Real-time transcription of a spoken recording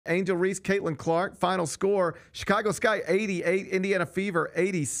Angel Reese, Caitlin Clark. Final score, Chicago Sky 88, Indiana Fever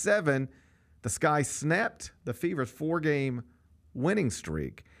 87. The Sky snapped the Fever's 4-game winning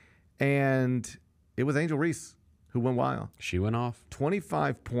streak. And it was Angel Reese who went wild. She went off.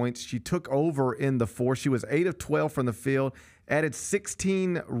 25 points. She took over in the fourth. She was 8 of 12 from the field, added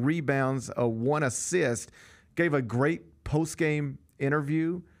 16 rebounds, 1 assist, gave a great post-game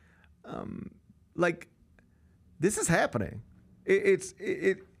interview. This is happening.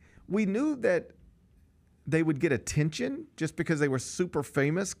 We knew that they would get attention just because they were super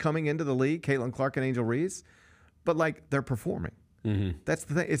famous coming into the league, Caitlin Clark and Angel Reese, but they're performing. Mm-hmm. That's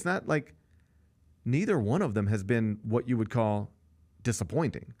the thing. It's not like neither one of them has been what you would call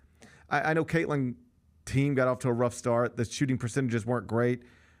disappointing. I know Caitlin team got off to a rough start. The shooting percentages weren't great,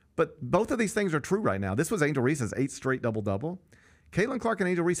 but both of these things are true right now. This was Angel Reese's 8th straight double-double. Caitlin Clark and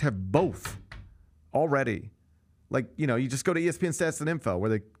Angel Reese have both already. You just go to ESPN Stats and Info where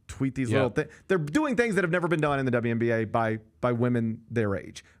they tweet these little things. They're doing things that have never been done in the WNBA by women their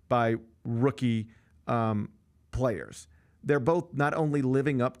age, by rookie players. They're both not only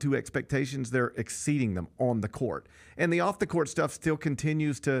living up to expectations, they're exceeding them on the court. And the off-the-court stuff still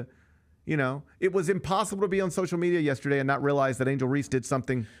continues to, it was impossible to be on social media yesterday and not realize that Angel Reese did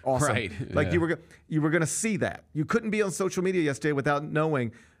something awesome. Right. You were going to see that. You couldn't be on social media yesterday without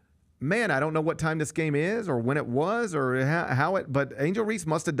knowing, man, I don't know what time this game is or when it was or but Angel Reese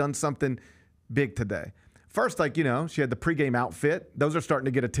must have done something big today. First, she had the pregame outfit. Those are starting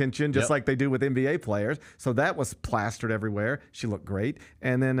to get attention just like they do with NBA players. So that was plastered everywhere. She looked great.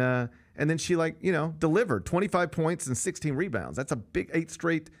 And then she delivered 25 points and 16 rebounds. That's a big 8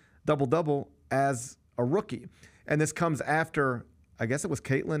 straight double-double as a rookie. And this comes after, I guess it was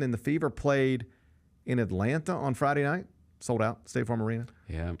Caitlin and the Fever played in Atlanta on Friday night. Sold out, State Farm Arena.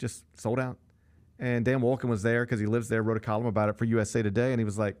 Yeah. Just sold out. And Dan Wolken was there because he lives there, wrote a column about it for USA Today, and he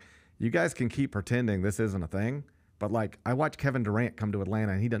was like, you guys can keep pretending this isn't a thing, but I watched Kevin Durant come to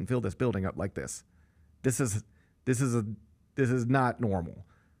Atlanta, and he doesn't fill this building up like this. This is not normal,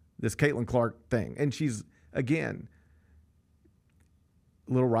 this Caitlin Clark thing. And she's, again,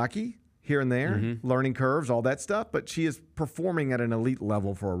 a little rocky here and there, learning curves, all that stuff, but she is performing at an elite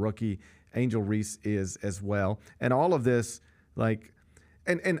level for a rookie. Angel Reese is as well. And all of this,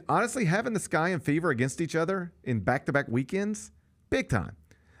 and honestly, having the Sky and Fever against each other in back-to-back weekends, big time.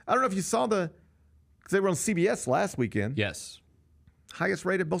 I don't know if you saw because they were on CBS last weekend. Yes. Highest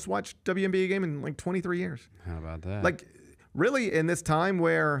rated, most watched WNBA game in 23 years. How about that? Really in this time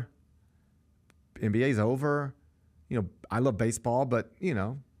where NBA's over, I love baseball, but,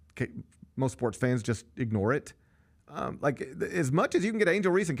 most sports fans just ignore it. As much as you can get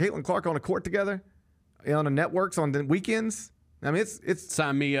Angel Reese and Caitlin Clark on a court together, on the networks on the weekends, it's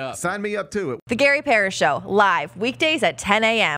sign me up. Sign me up too. The Gary Parrish Show, live weekdays at 10 a.m.